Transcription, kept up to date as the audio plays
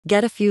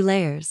Get a few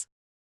layers.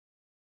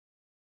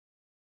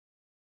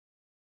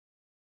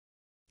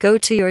 Go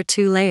to your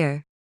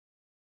 2-layer.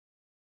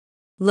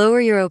 Lower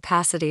your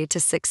opacity to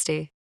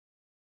 60.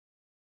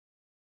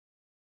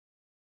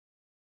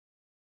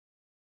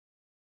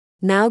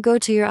 Now go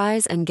to your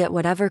eyes and get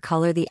whatever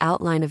color the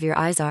outline of your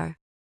eyes are.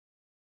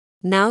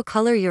 Now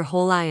color your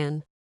whole eye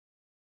in.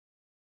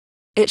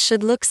 It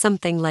should look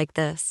something like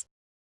this.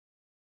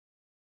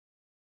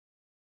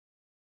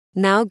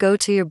 Now go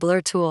to your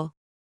blur tool.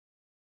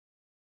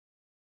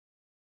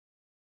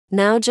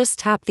 Now just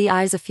tap the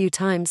eyes a few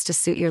times to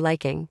suit your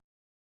liking.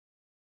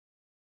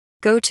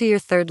 Go to your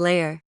 3rd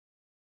layer.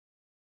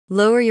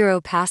 Lower your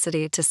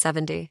opacity to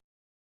 70.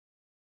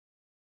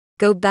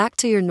 Go back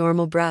to your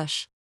normal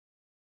brush.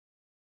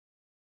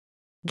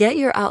 Get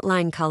your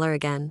outline color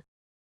again.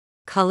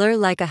 Color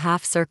like a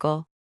half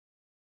circle.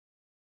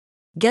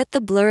 Get the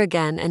blur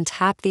again and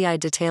tap the eye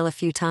detail a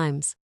few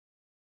times.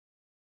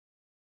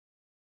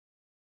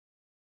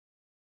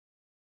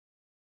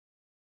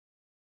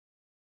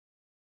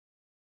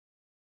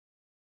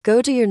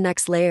 Go to your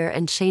next layer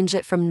and change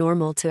it from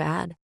normal to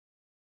add.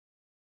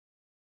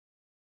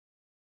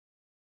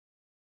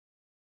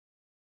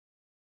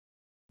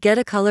 Get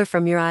a color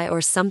from your eye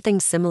or something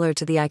similar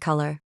to the eye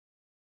color.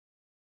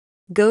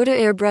 Go to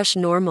airbrush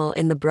normal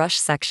in the brush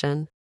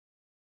section.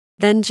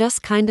 Then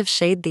just kind of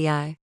shade the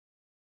eye.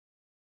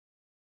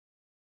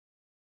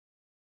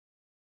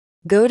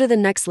 Go to the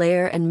next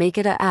layer and make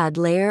it a add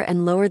layer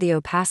and lower the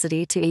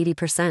opacity to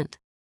 80%.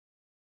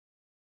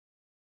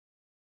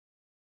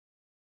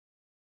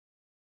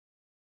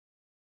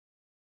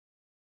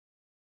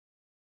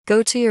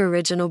 Go to your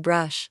original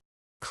brush.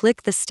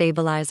 Click the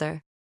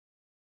stabilizer.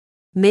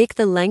 Make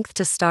the length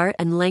to start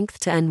and length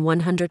to end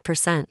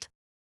 100%.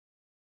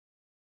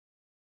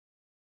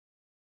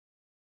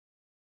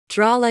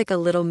 Draw like a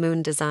little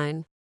moon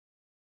design.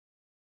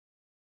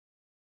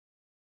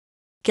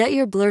 Get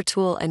your blur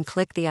tool and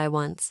click the eye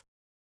once.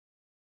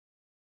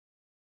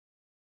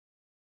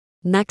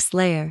 Next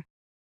layer.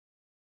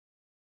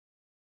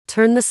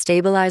 Turn the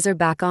stabilizer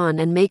back on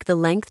and make the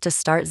length to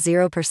start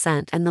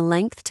 0% and the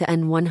length to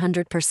end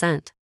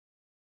 100%.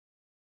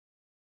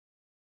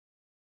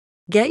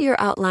 Get your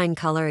outline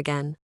color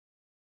again.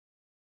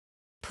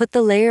 Put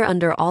the layer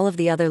under all of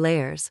the other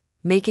layers,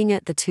 making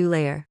it the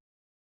 2-layer.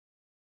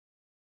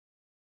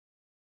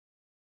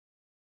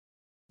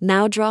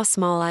 Now draw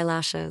small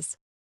eyelashes.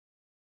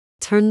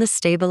 Turn the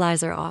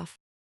stabilizer off.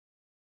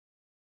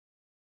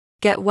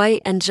 Get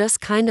white and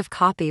just kind of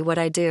copy what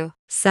I do.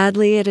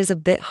 Sadly, it is a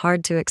bit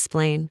hard to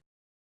explain.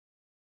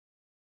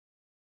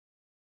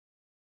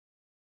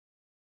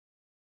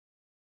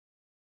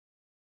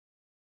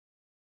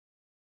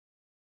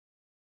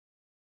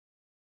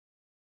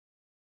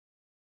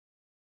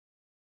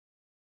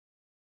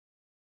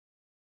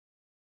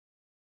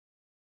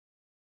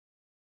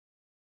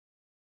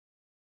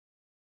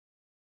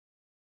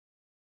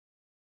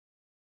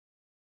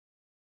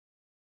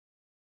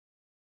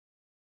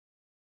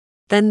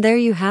 Then there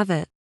you have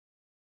it.